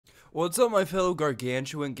What's up, my fellow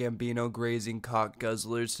gargantuan Gambino grazing cock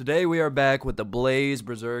guzzlers? Today we are back with the Blaze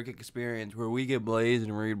Berserk experience, where we get Blaze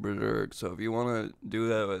and read Berserk. So if you want to do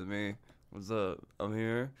that with me, what's up? I'm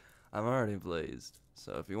here. I'm already blazed.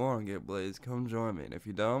 So if you want to get blazed, come join me. And if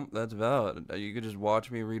you don't, that's valid. You could just watch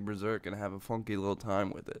me read Berserk and have a funky little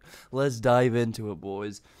time with it. Let's dive into it,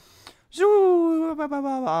 boys.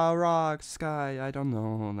 Rock, sky, I don't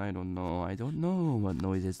know what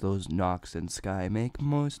noises those knocks in sky make.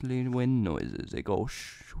 Mostly wind noises. They go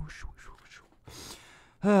shoo, shoo, shoo, shoo.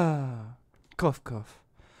 Ah, cough, cough.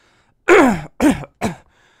 I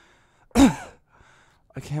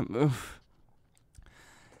can't move.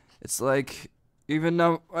 It's like even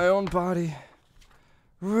now my own body.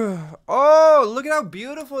 Oh, look at how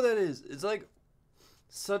beautiful that is. It's like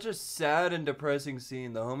such a sad and depressing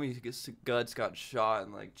scene. The homie's guts got shot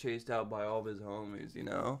and like chased out by all of his homies, you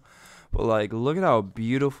know? But like, look at how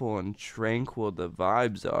beautiful and tranquil the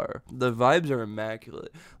vibes are. The vibes are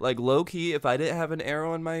immaculate. Like, low-key, if I didn't have an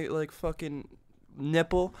arrow in my like fucking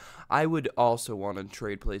nipple, I would also want to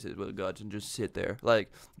trade places with guts and just sit there.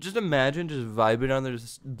 Like, just imagine just vibing under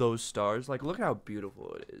those stars. Like, look at how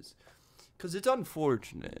beautiful it is. Because it's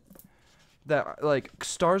unfortunate that like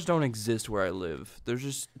stars don't exist where I live. There's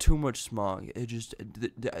just too much smog. It just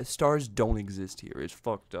stars don't exist here. It's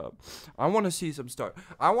fucked up. I want to see some stars.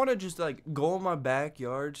 I want to just like go in my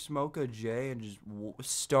backyard, smoke a J, and just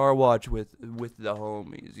star watch with the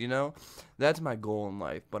homies. You know, that's my goal in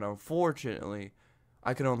life. But unfortunately,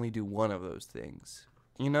 I can only do one of those things.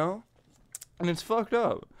 You know, and it's fucked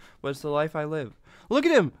up. But it's the life I live. Look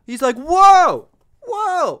at him. He's like, whoa,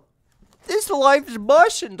 whoa. This life's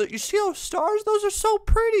bushin'. You see those stars? Those are so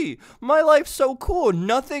pretty. My life's so cool.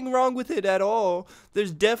 Nothing wrong with it at all.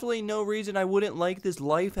 There's definitely no reason I wouldn't like this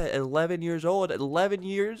life at 11 years old. At 11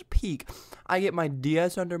 years, peak. I get my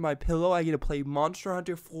DS under my pillow. I get to play Monster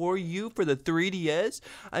Hunter for you for the 3DS.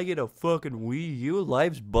 I get a fucking Wii U.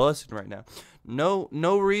 Life's bustin' right now.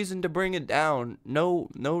 No reason to bring it down. No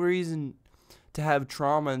reason to have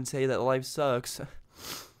trauma and say that life sucks.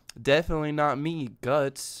 Definitely not me.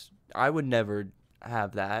 Guts. I would never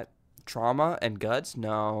have that. Trauma and guts?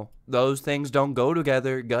 No. Those things don't go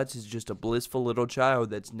together. Guts is just a blissful little child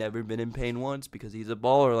that's never been in pain once because he's a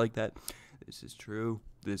baller like that. This is true.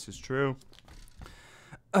 This is true.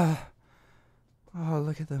 Oh,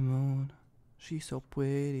 look at the moon. She's so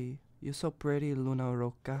pretty. You're so pretty, Luna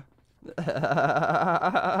Roca.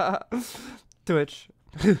 Twitch.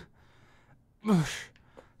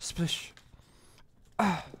 Splish.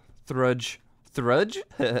 Thrudge. Thrudge?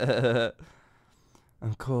 I'm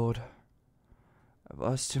cold. I've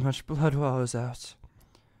lost too much blood while I was out.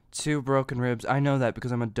 2 broken ribs. I know that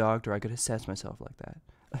because I'm a doctor. I could assess myself like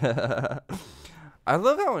that. I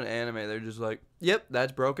love how in anime they're just like, yep,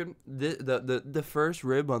 that's broken. The first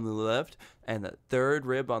rib on the left and the third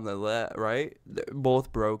rib on the right, they're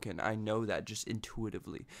both broken. I know that just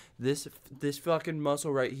intuitively. This fucking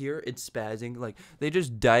muscle right here, it's spazzing. Like, they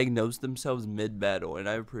just diagnose themselves mid-battle, and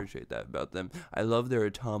I appreciate that about them. I love their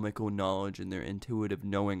atomical knowledge and their intuitive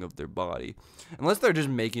knowing of their body. Unless they're just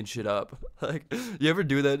making shit up. Like, you ever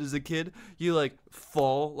do that as a kid? You, like,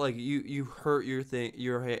 fall, like, you hurt your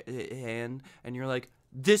hand, and you're like,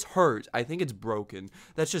 this hurts. I think it's broken.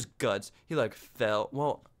 That's just guts. He like fell.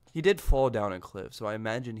 Well, he did fall down a cliff, so I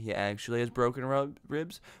imagine he actually has broken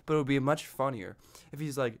ribs. But it would be much funnier if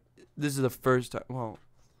he's like, this is the first time. Well,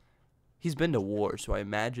 he's been to war, so I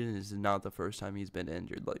imagine this is not the first time he's been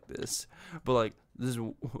injured like this. But like, this,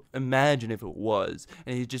 imagine if it was,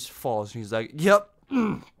 and he just falls, and he's like, yep,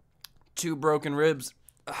 2 broken ribs.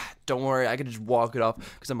 Don't worry, I can just walk it off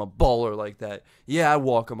because I'm a baller like that. Yeah, I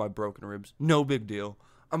walk on my broken ribs. No big deal.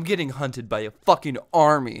 I'm getting hunted by a fucking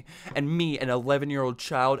army, and me, an 11-year-old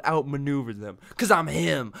child, outmaneuvered them because I'm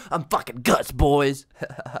him. I'm fucking Guts, boys.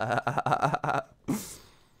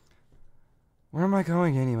 Where am I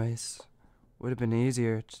going anyways? Would have been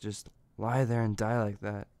easier to just lie there and die like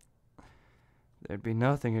that. There'd be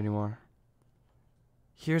nothing anymore.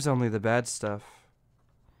 Here's only the bad stuff.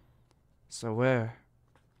 So where?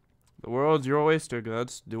 The world's your oyster,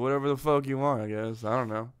 Guts. Do whatever the fuck you want, I guess. I don't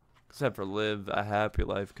know. Except for live a happy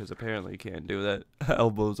life, because apparently you can't do that.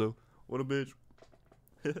 Elbozo. What a bitch.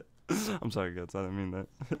 I'm sorry, Guts. I didn't mean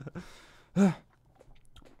that.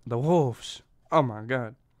 The wolves. Oh, my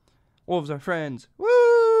God. Wolves are friends.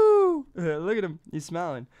 Woo! Look at him. He's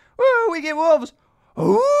smiling. Woo! We get wolves.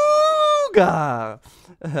 Ooga!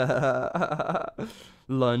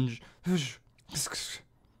 Lunge.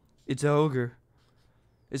 It's ogre.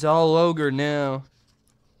 It's all ogre now.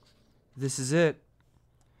 This is it.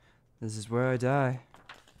 This is where I die.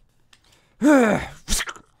 Eh?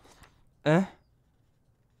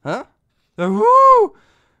 Huh? Woo!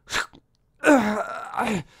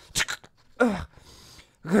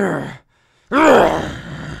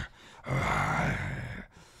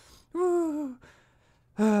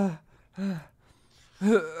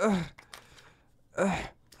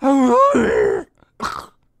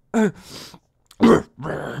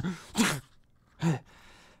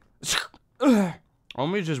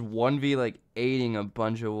 Homie's just 1v like aiding a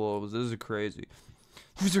bunch of wolves. This is crazy.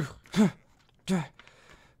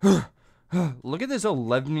 Look at this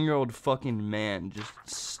 11-year-old fucking man just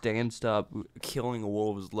stands up killing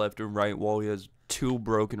wolves left and right while he has 2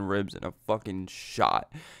 broken ribs and a fucking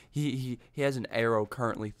shot. He has an arrow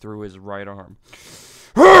currently through his right arm.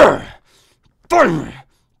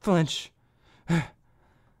 Flinch. Yeah,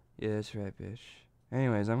 that's right, bitch.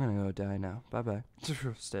 Anyways, I'm gonna go die now. Bye-bye.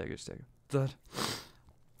 Stagger. Thud.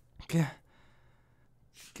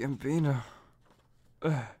 Gambino.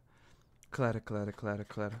 Clatter.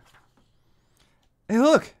 Hey,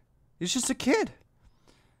 look! He's just a kid.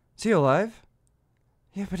 Is he alive?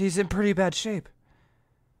 Yeah, but he's in pretty bad shape.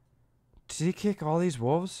 Did he kick all these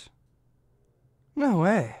wolves? No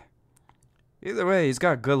way. Either way, he's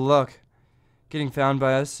got good luck. Getting found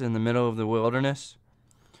by us in the middle of the wilderness.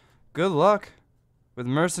 Good luck. With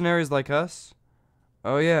mercenaries like us.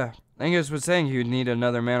 Oh yeah, Angus was saying he would need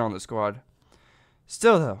another man on the squad.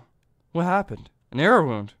 Still though, what happened? An arrow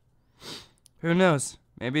wound. Who knows?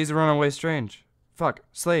 Maybe he's a runaway slave.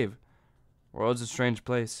 World's a strange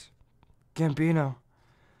place. Gambino.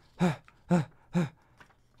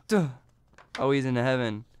 Oh, he's in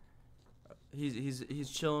heaven.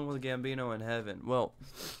 He's chilling with Gambino in heaven. Well,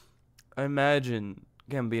 I imagine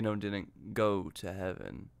Gambino didn't go to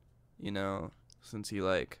heaven, you know, since he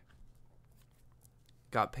like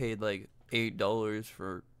got paid like $8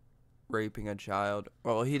 for raping a child.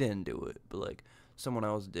 Well, he didn't do it, but like someone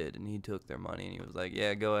else did, and he took their money and he was like,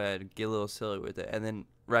 yeah, go ahead, get a little silly with it. And then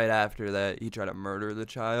right after that, he tried to murder the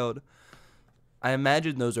child. I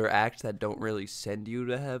imagine those are acts that don't really send you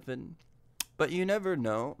to heaven, but you never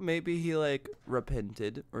know. Maybe he like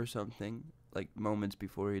repented or something like moments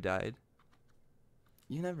before he died.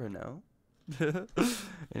 You never know.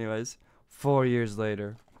 Anyways, 4 years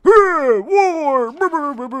later. War!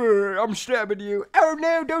 I'm stabbing you. Oh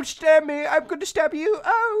no, don't stab me. I'm gonna stab you.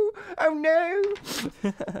 Oh no.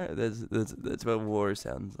 That's what war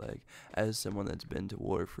sounds like. As someone that's been to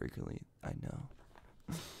war frequently, I know.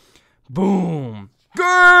 Boom!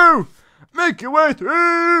 Go! Make your way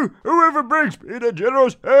through! Whoever brings me the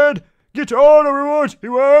general's head gets all the rewards he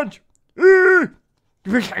wants! Oh,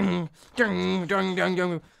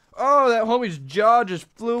 that homie's jaw just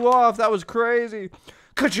flew off. That was crazy.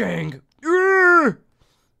 Ka-ching!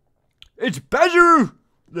 It's Bazoo!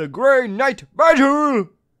 The Grey Knight Bazoo!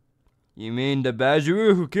 You mean the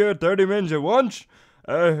Bazoo who killed 30 men at once?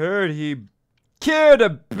 I heard he killed a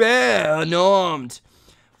bear unarmed.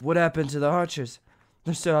 What happened to the archers?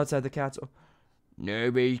 They're still outside the castle.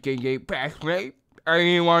 Nobody can get past me.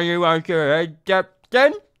 Anyone who wants your head up,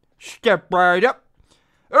 then step right up.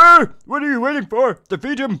 Hey, what are you waiting for?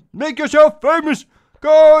 Defeat him. Make yourself famous.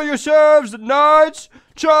 Call yourselves the Knights.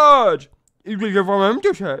 Charge. Even if I'm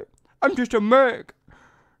to say, I'm just a merc.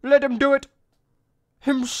 Let him do it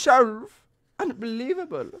himself.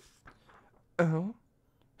 Unbelievable. Oh.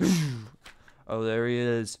 Oh, there he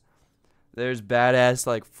is. There's badass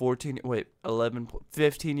like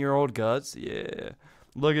 15-year-old Guts. Yeah.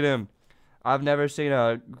 Look at him. I've never seen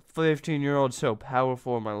a 15-year-old so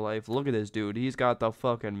powerful in my life. Look at this dude. He's got the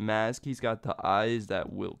fucking mask. He's got the eyes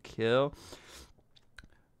that will kill.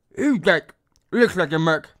 Who's that? Looks like a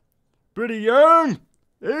merc. Pretty young.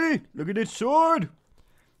 Hey, look at this sword.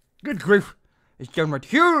 Good grief. It's downright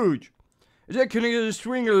huge. Is that gonna just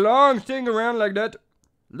swing a long thing around like that?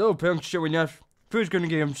 Little punk showing enough. Who's gonna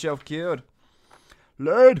get himself killed?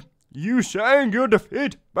 Lad, you saying you'll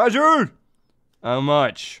defeat Bazoo? How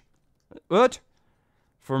much? What?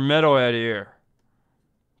 For metalhead here.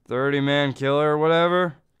 30-man killer or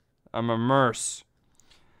whatever? I'm a merc.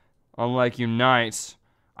 Unlike you knights,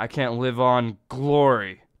 I can't live on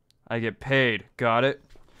glory. I get paid. Got it?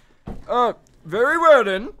 Very well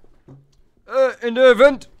then. In the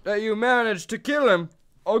event that you manage to kill him,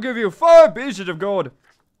 I'll give you 5 pieces of gold.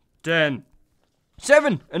 10.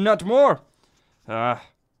 7, and not more. Well.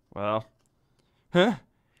 Huh?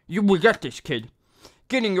 You will get this, kid.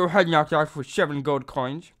 Getting your head knocked off for 7 gold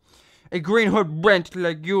coins. A green hood brent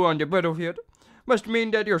like you on the battlefield must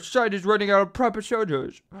mean that your side is running out of proper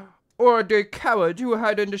soldiers. Or the cowards who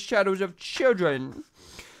hide in the shadows of children.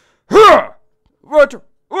 Ha! What?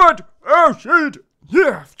 Oh, shit!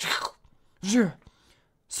 Yeah.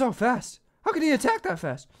 So fast. How can he attack that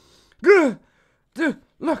fast?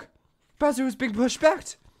 Look, as it was being pushed back.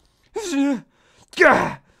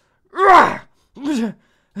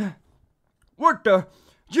 What the?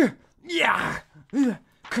 Yeah.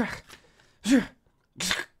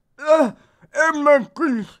 Oh my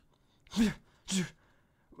goodness.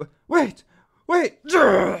 Wait.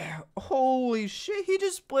 Holy shit, he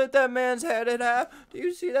just split that man's head in half. Do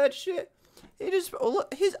you see that shit?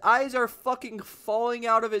 His eyes are fucking falling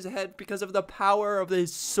out of his head because of the power of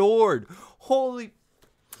his sword. Holy,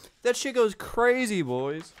 that shit goes crazy,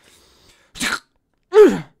 boys.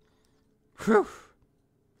 Whew.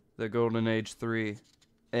 The Golden Age 3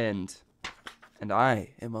 end. And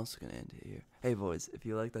I am also going to end it here. Hey, boys, if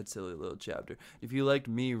you like that silly little chapter, if you liked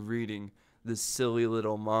me reading this silly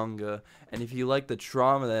little manga, and if you like the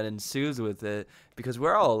trauma that ensues with it, because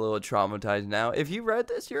we're all a little traumatized now. If you read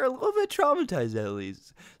this, you're a little bit traumatized at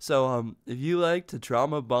least. So, if you like to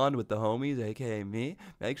trauma bond with the homies, aka me,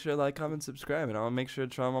 make sure to like, comment, subscribe, and I'll make sure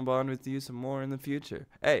to trauma bond with you some more in the future.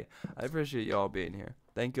 Hey, I appreciate y'all being here.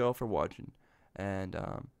 Thank you all for watching. And,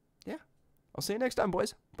 yeah. I'll see you next time,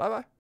 boys. Bye-bye.